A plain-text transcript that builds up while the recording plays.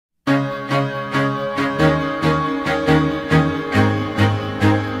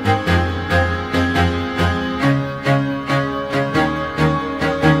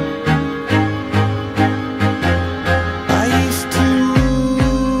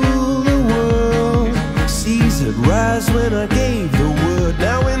when I gave the word.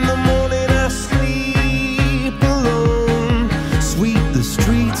 Now in the morning I sleep alone. Sweep the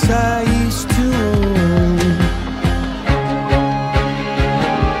streets I used to own.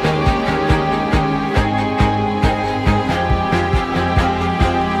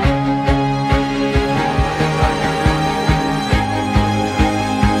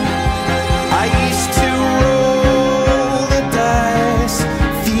 I used to roll the dice,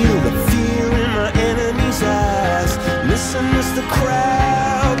 feel the fear in my enemy's eyes, listen as the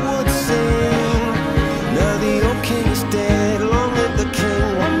crowd would sing. Now the old king is dead, long live the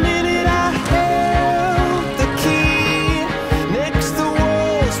king. One minute I held the key, next the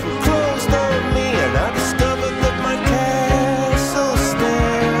walls were closed on me, and I discovered that my castle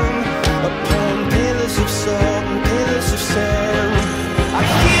stand upon pillars of salt and pillars of sand. I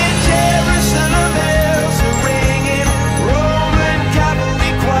hear Jerusalem bells are ringing, Roman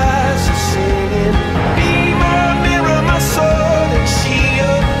cavalry choirs are singing. Be my mirror, my sword and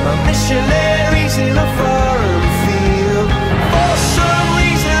shield, my missionaries in a foreign field. For some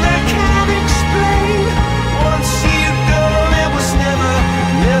reason I can't explain, once you've gone it was never,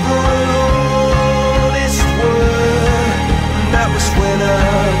 never an honest word. And that was when I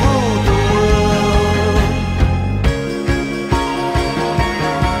ruled the world.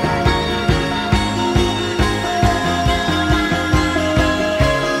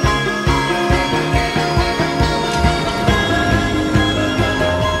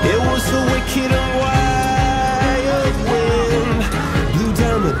 It was the wicked and wild wind, blew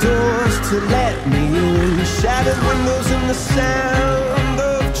down the doors to let me in, shattered windows and the sound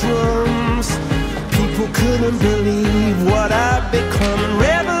of drums. People couldn't believe